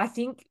 I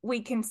think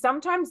we can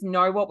sometimes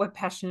know what we're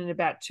passionate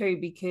about too,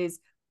 because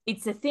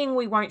it's a thing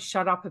we won't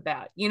shut up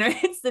about.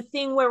 It's the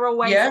thing we're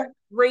always Yeah,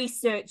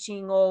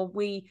 researching, or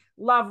we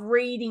love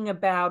reading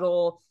about,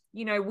 or,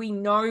 we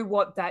know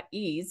what that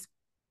is.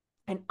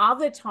 And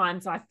other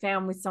times I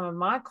found with some of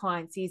my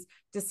clients is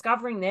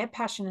discovering their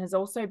passion has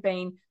also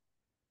been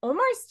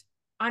almost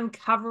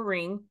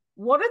uncovering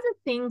what are the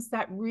things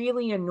that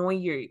really annoy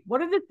you?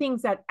 What are the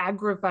things that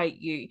aggravate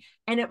you?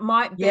 And it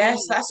might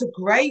yes, be, that's a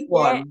great yes,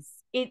 one.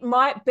 it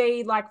might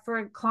be like for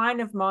a client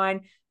of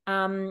mine,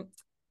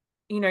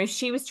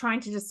 she was trying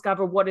to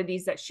discover what it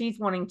is that she's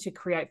wanting to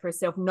create for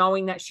herself,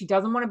 knowing that she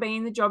doesn't want to be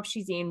in the job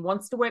she's in,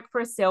 wants to work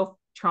for herself,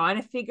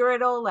 trying to figure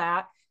it all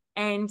out.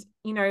 And,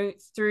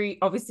 through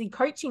obviously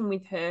coaching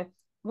with her,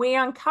 we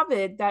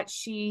uncovered that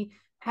she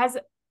has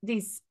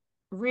this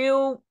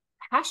real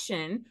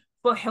passion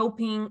for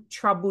helping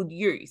troubled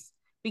youth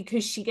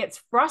because she gets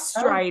Oh,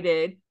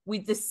 frustrated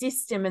with the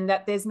system and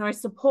that there's no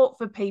support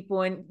for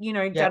people and,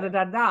 da yeah. da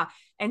da da.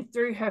 And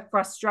through her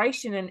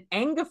frustration and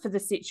anger for the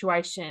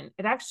situation,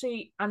 it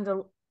actually,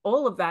 under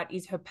all of that,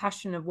 is her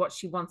passion of what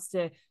she wants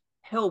to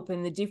help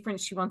and the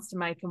difference she wants to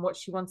make and what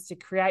she wants to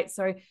create.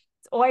 So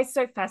it's always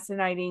so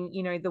fascinating,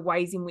 the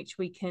ways in which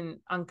we can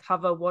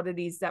uncover what it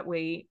is that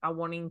we are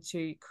wanting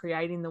to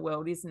create in the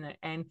world, isn't it?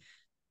 And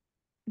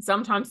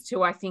sometimes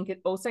too, I think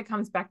it also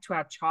comes back to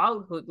our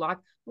childhood. Like,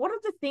 what are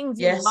the things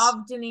you Yes,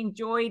 loved and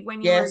enjoyed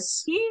when you were a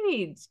yes.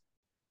 kid?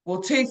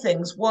 Well, 2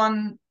 things.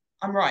 One,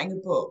 I'm writing a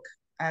book,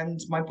 and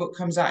my book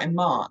comes out in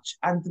March.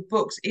 And the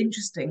book's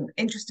interesting.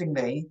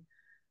 Interestingly,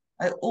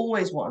 I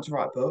always wanted to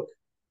write a book.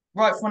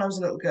 Right from when I was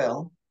a little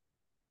girl,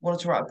 wanted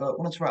to write a book,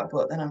 wanted to write a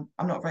book. Then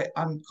I'm not very,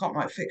 I can't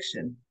write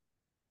fiction.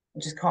 I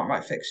just can't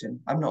write fiction.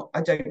 I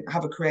don't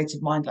have a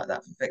creative mind like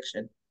that for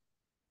fiction.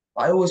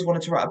 But I always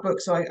wanted to write a book,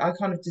 so I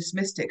kind of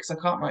dismissed it because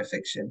I can't write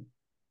fiction.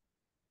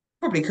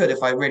 Probably could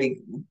if I really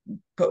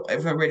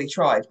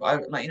tried, but I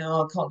like,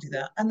 I can't do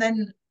that. And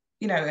then,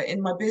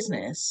 in my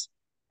business,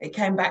 it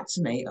came back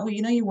to me, oh,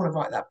 you want to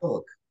write that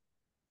book.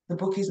 The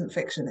book isn't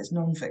fiction, it's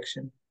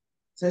non-fiction.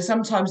 So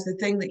sometimes the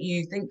thing that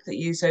you think that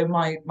you so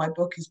my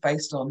book is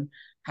based on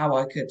how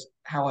I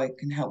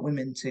can help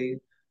women to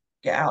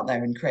get out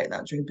there and create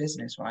that dream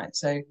business, right?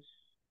 So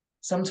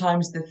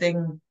sometimes the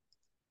thing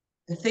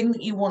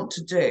that you want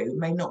to do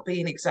may not be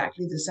in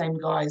exactly the same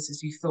guise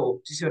as you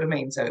thought. Do you see what I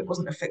mean? So it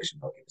wasn't a fiction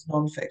book, it was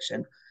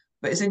non-fiction.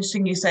 But it's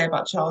interesting you say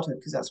about childhood,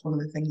 because that's one of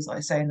the things that I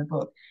say in the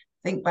book.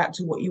 Think back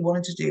to what you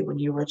wanted to do when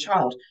you were a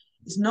child.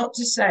 It's not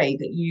to say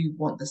that you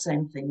want the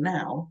same thing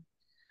now,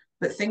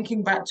 but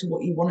thinking back to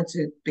what you wanted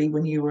to be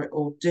when you were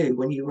or do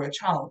when you were a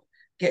child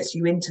gets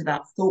you into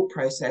that thought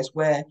process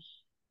where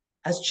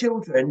as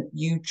children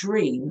you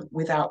dream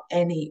without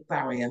any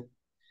barrier.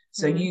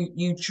 So Mm.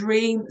 you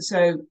dream.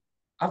 So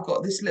I've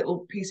got this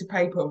little piece of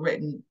paper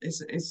written.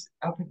 Is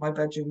up in my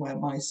bedroom where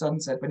my son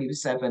said when he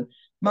was 7,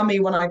 "Mummy,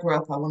 when I grow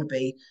up, I want to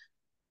be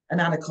an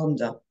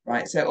anaconda,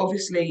 right? So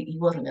obviously he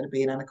wasn't going to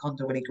be an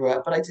anaconda when he grew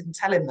up, but I didn't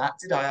tell him that,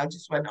 did I? I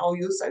just went, "Oh,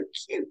 you're so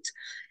cute,"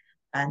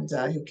 and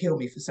he'll kill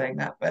me for saying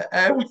that, but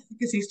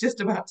because he's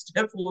just about to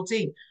turn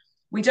 14.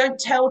 We don't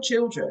tell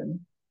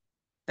children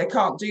they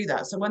can't do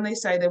that. So when they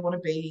say they want to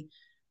be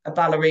a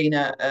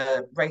ballerina,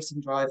 a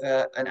racing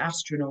driver, an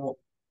astronaut,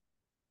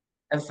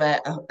 a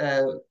vet,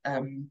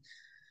 an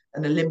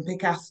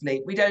Olympic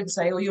athlete, we don't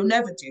say, "Oh, you'll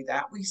never do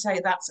that." We say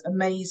that's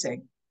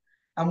amazing,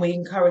 and we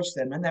encourage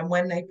them. And then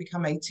when they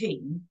become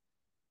 18,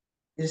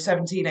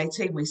 17,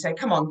 18, we say,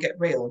 "Come on, get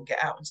real and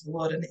get out into the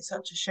world." And it's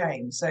such a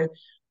shame. So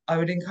I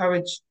would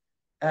encourage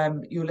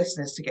your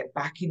listeners to get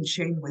back in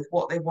tune with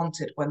what they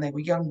wanted when they were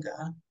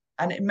younger.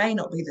 And it may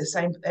not be the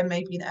same, but there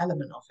may be an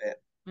element of it.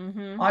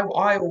 Mm-hmm.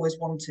 I always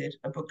wanted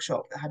a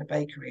bookshop that had a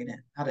bakery in it,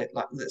 had it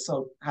like that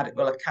sold had it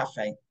well a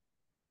cafe,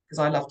 because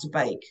I love to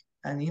bake.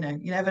 And you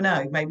never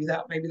know. Maybe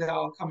that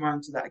I'll come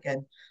around to that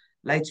again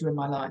later in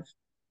my life.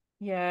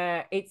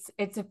 Yeah,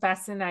 it's a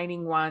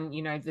fascinating one,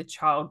 the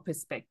child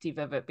perspective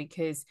of it,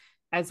 because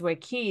as we're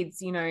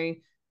kids,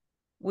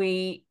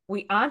 we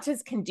aren't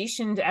as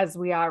conditioned as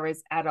we are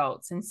as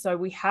adults. And so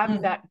we have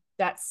Mm.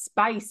 that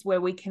space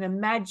where we can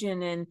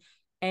imagine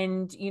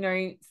and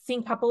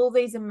think up all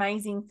these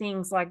amazing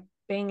things like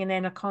being an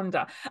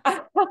anaconda.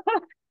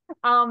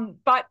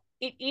 But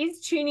it is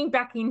tuning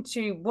back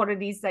into what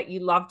it is that you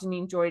loved and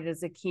enjoyed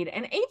as a kid,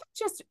 and even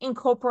just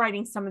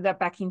incorporating some of that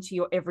back into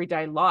your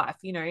everyday life.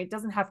 It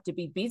doesn't have to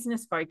be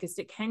business focused.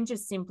 It can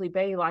just simply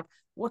be like,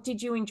 what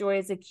did you enjoy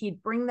as a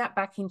kid? Bring that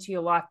back into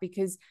your life,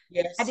 because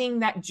Yes.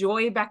 adding that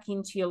joy back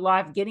into your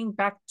life, getting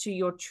back to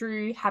your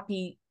true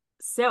happy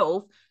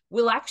self,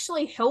 will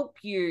actually help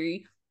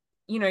you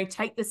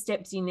take the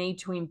steps you need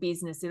to in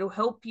business. It'll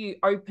help you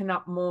open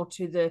up more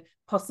to the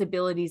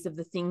possibilities of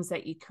the things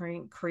that you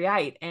can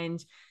create.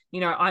 And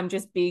I'm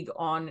just big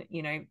on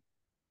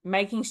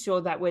making sure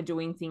that we're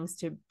doing things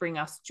to bring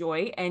us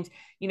joy. And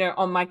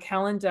on my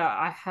calendar,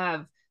 I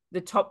have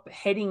the top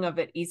heading of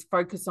it is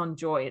focus on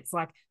joy. It's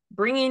like,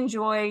 bring in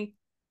joy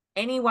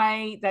any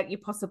way that you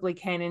possibly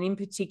can, and in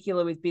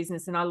particular with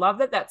business. And I love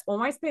that that's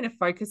almost been a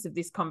focus of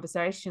this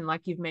conversation,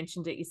 like you've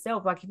mentioned it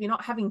yourself. Like, if you're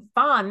not having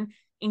fun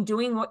in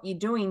doing what you're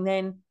doing,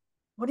 then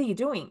what are you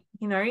doing?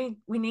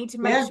 We need to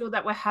make Yeah. sure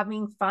that we're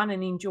having fun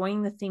and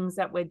enjoying the things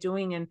that we're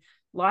doing. And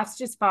life's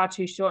just far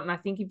too short. And I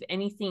think, if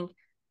anything,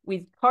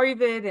 with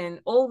COVID and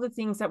all the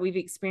things that we've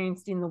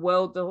experienced in the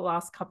world the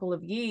last couple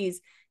of years,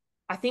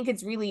 I think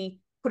it's really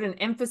put an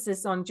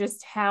emphasis on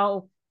just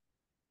how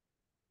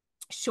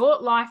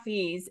short life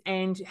is,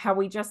 and how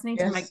we just need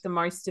to make Yes. the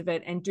most of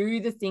it and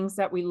do the things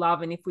that we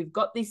love. And if we've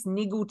got this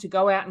niggle to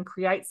go out and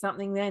create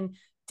something, then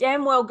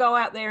damn well go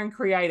out there and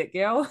create it,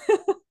 girl.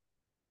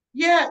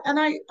 Yeah. And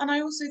I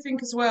also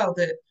think as well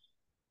that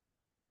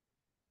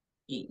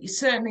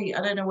certainly,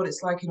 I don't know what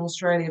it's like in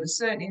Australia, but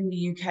certainly in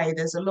the UK,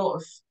 there's a lot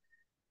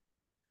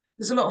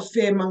of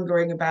fear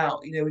mongering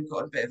about, we've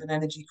got a bit of an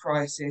energy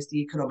crisis,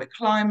 the economic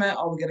climate.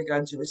 Are we going to go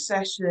into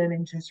recession,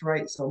 interest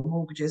rates on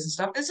mortgages and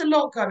stuff? There's a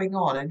lot going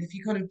on. And if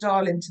you kind of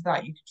dial into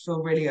that, you could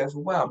feel really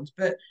overwhelmed.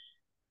 But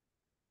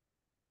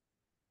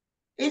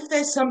if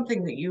there's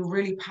something that you're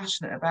really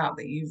passionate about,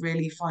 that you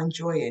really find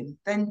joy in,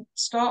 then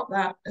start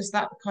that as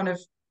that kind of,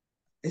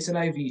 it's an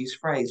overused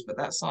phrase, but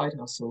that side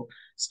hustle.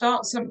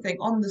 Start something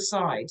on the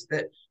side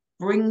that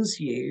brings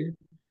you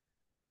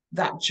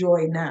that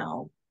joy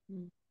now,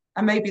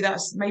 and maybe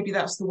that's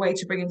the way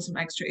to bring in some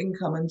extra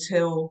income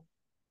until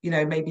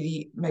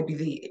maybe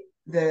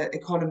the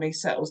economy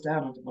settles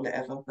down or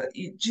whatever. But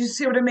do you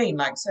see what I mean?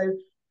 Like, so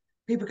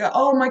people go,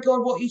 "Oh my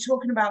god, what are you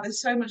talking about?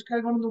 There's so much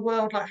going on in the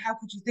world. Like, how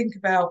could you think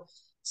about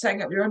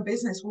setting up your own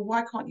business?" Well,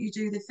 why can't you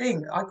do the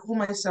thing? I call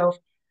myself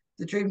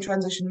the dream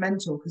transition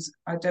mentor, because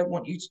I don't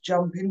want you to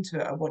jump into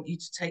it. I want you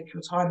to take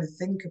your time and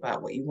think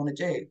about what you want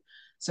to do,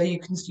 so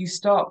you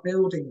start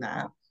building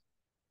that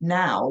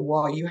now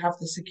while you have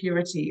the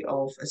security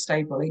of a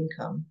stable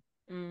income.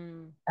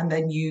 Mm. And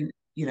then you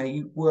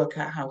work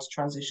out how to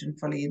transition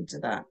fully into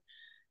that.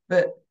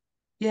 But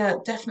yeah,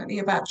 definitely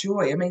about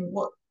joy. I mean,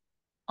 what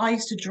I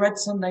used to dread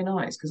Sunday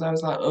nights, because I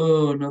was like,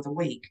 "Oh, another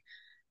week."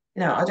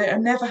 I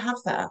never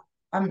have that.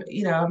 I'm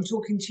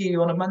talking to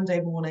you on a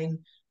Monday morning.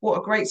 What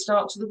a great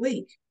start to the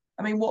week.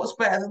 I mean, what's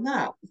better than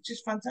that? It's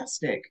just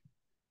fantastic.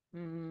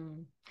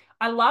 Mm.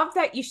 I love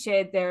that you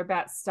shared there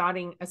about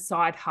starting a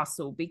side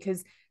hustle,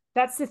 because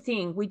that's the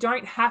thing. We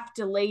don't have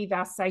to leave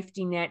our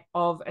safety net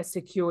of a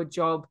secure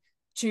job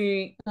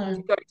to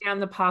Mm. go down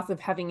the path of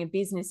having a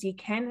business. You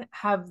can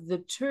have the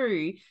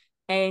two.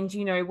 And,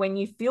 when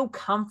you feel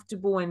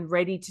comfortable and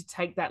ready to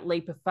take that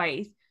leap of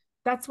faith,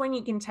 that's when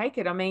you can take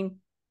it. I mean,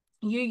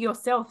 you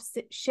yourself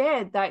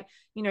shared that,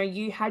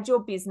 you had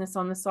your business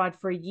on the side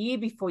for a year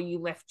before you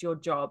left your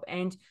job.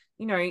 And,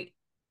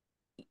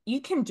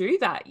 you can do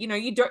that.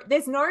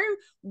 There's no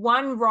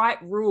one right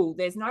rule.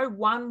 There's no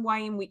one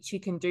way in which you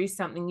can do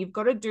something. You've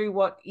got to do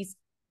what is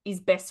is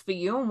best for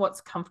you and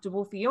what's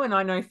comfortable for you. And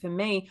I know for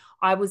me,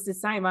 I was the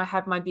same. I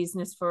had my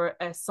business for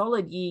a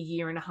solid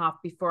year and a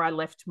half before I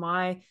left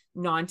my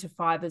 9 to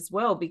 5 as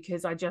well,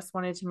 because I just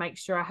wanted to make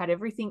sure I had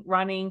everything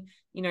running.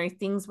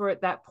 Things were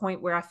at that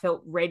point where I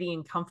felt ready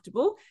and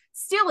comfortable.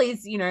 Still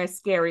is, a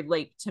scary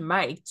leap to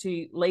make,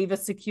 to leave a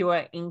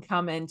secure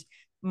income. And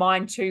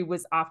mine too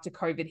was after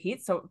COVID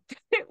hit. So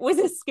it was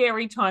a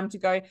scary time to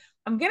go,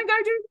 I'm going to go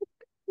do this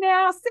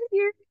now. See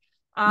you.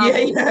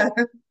 Yeah.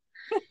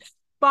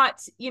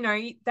 But,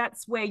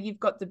 that's where you've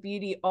got the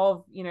beauty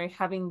of,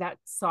 having that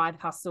side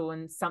hustle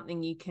and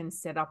something you can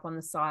set up on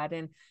the side.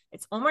 And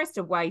it's almost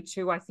a way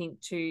too, I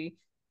think, to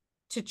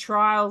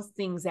trial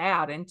things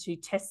out and to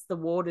test the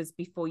waters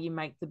before you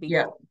make the big.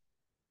 Yeah.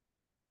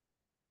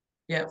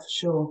 Yeah, for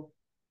sure.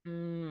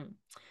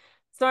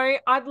 So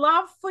I'd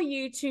love for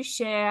you to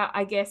share,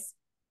 I guess,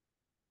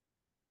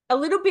 a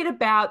little bit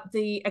about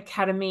the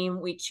academy in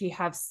which you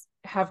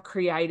have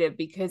created,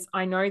 because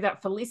I know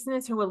that for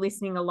listeners who are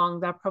listening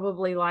along, they're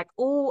probably like,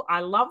 oh,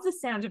 I love the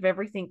sound of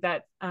everything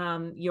that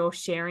you're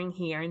sharing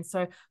here. And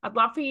so I'd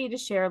love for you to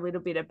share a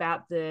little bit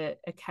about the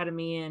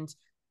academy and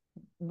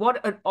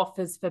what it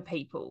offers for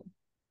people.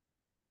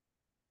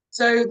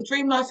 So the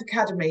Dream Life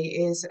Academy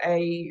is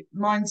a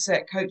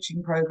mindset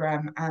coaching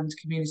program and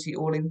community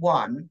all in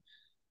one.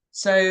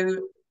 So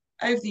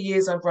over the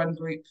years, I've run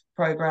group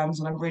programs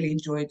and I've really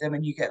enjoyed them,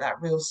 and you get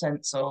that real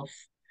sense of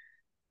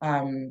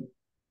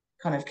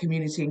kind of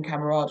community and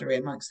camaraderie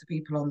amongst the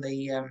people on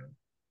the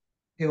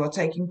who are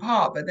taking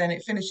part. But then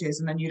it finishes,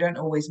 and then you don't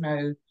always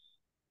know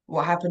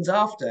what happens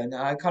after. And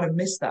I kind of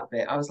missed that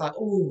bit. I was like,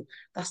 oh,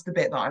 that's the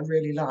bit that I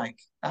really like.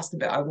 That's the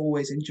bit I've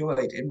always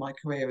enjoyed in my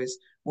career, is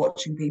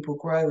watching people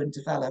grow and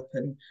develop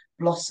and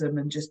blossom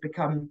and just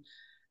become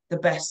the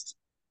best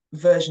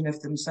version of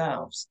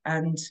themselves.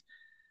 And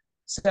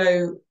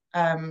so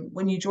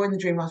when you join the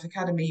Dream Life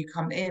Academy, you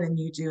come in and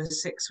you do a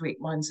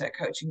 6-week mindset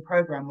coaching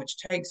program, which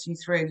takes you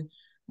through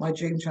my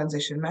dream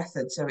transition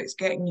method. So it's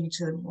getting you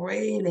to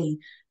really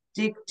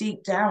dig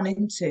deep down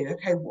into,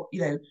 okay,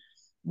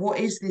 what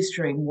is this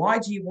dream? Why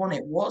do you want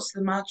it? What's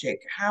the magic?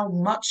 How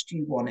much do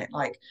you want it?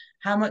 Like,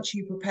 how much are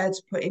you prepared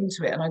to put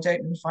into it? And I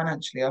don't mean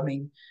financially, I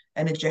mean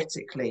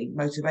energetically,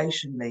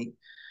 motivationally,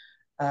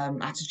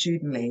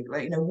 attitudinally.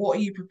 Like, what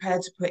are you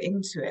prepared to put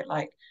into it?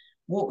 Like,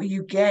 what will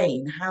you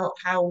gain? How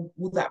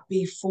will that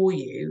be for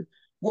you?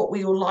 What will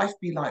your life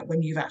be like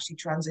when you've actually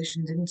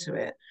transitioned into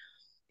it?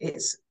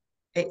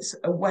 It's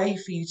a way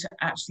for you to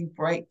actually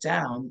break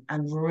down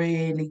and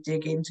really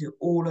dig into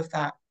all of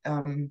that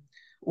kind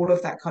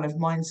of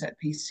mindset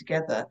piece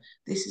together.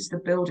 This is the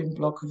building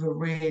block of a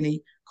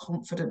really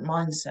confident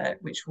mindset,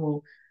 which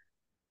will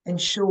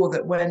ensure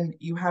that when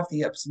you have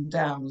the ups and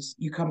downs,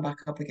 you come back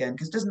up again.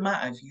 Because it doesn't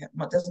matter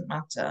it doesn't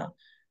matter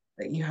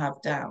that you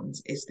have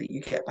downs, it's that you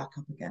get back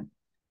up again.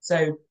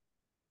 So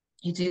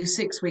you do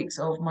 6 weeks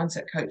of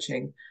mindset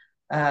coaching,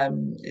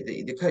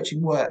 the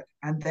coaching work,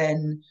 and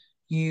then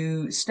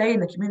you stay in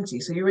the community.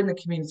 So you're in the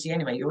community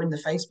anyway, you're in the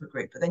Facebook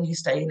group, but then you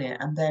stay in it.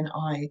 And then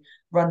I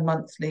run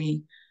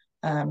monthly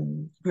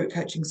group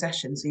coaching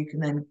sessions. So you can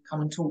then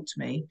come and talk to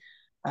me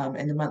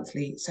in the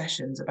monthly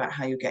sessions about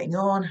how you're getting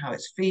on, how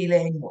it's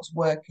feeling, what's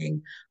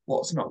working,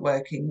 what's not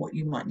working, what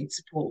you might need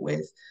support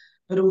with.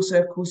 But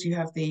also, of course, you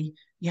have the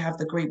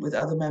group with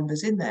other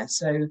members in there.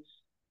 So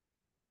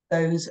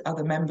those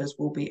other members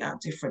will be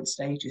at different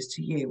stages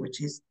to you,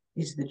 which is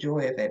the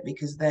joy of it,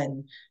 because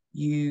then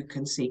you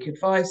can seek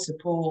advice,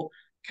 support,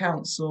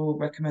 counsel,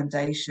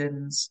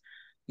 recommendations,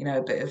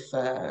 a bit of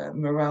a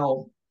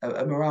morale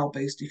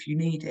boost if you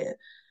need it.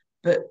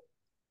 But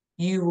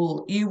you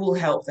will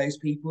help those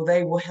people,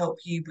 they will help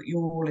you, but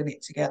you're all in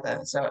it together.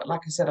 So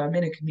like I said, I'm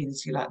in a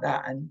community like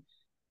that, and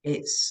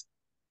it's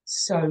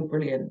so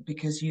brilliant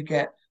because you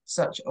get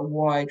such a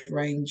wide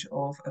range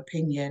of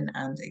opinion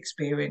and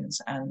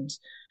experience, and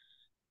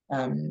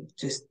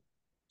just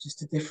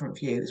a different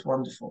view. Is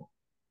wonderful.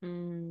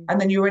 And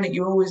then you're in it,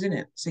 you're always in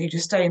it, so you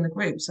just stay in the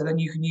group, so then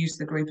you can use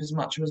the group as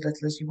much or as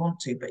little as you want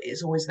to, but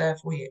it's always there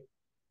for you.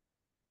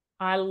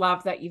 I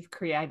love that you've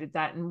created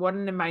that, and what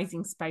an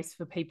amazing space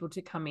for people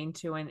to come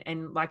into,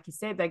 and like you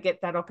said, they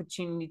get that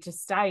opportunity to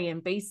stay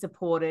and be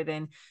supported,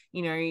 and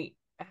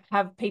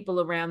have people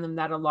around them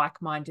that are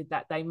like-minded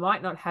that they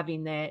might not have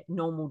in their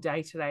normal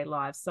day-to-day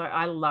lives. So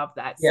I love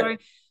that. Yep. So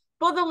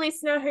for the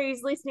listener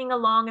who's listening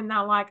along and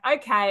they're like,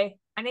 okay,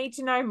 I need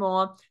to know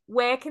more,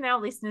 where can our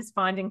listeners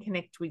find and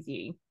connect with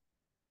you?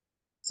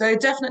 So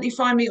definitely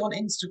find me on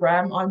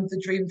Instagram. I'm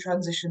the Dream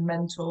Transition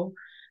Mentor.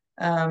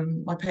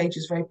 My page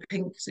is very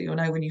pink, so you'll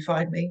know when you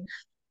find me.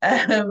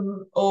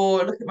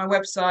 Or look at my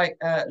website,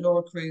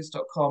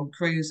 lauracruise.com,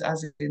 cruise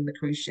as in the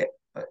cruise ship.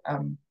 But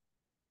I'm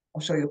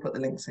sure you'll put the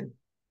links in.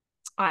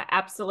 I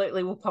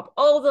absolutely will pop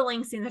all the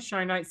links in the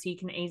show notes so you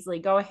can easily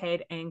go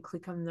ahead and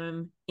click on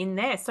them in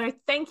there. So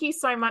thank you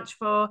so much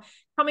for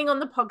coming on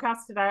the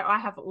podcast today. I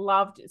have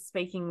loved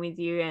speaking with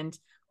you and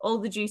all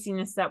the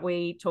juiciness that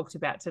we talked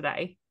about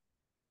today.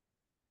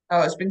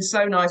 Oh, it's been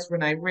so nice,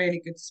 Renee.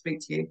 Really good to speak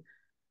to you.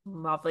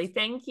 Lovely.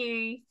 Thank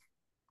you.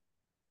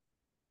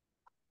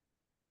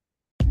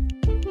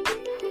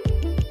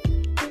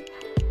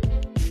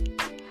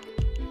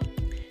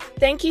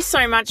 Thank you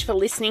so much for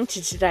listening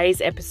to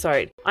today's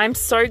episode. I'm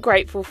so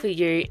grateful for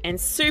you and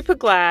super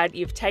glad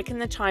you've taken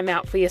the time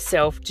out for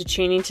yourself to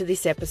tune into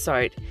this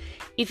episode.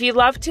 If you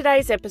loved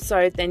today's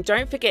episode, then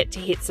don't forget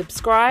to hit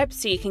subscribe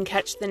so you can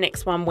catch the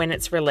next one when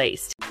it's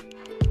released.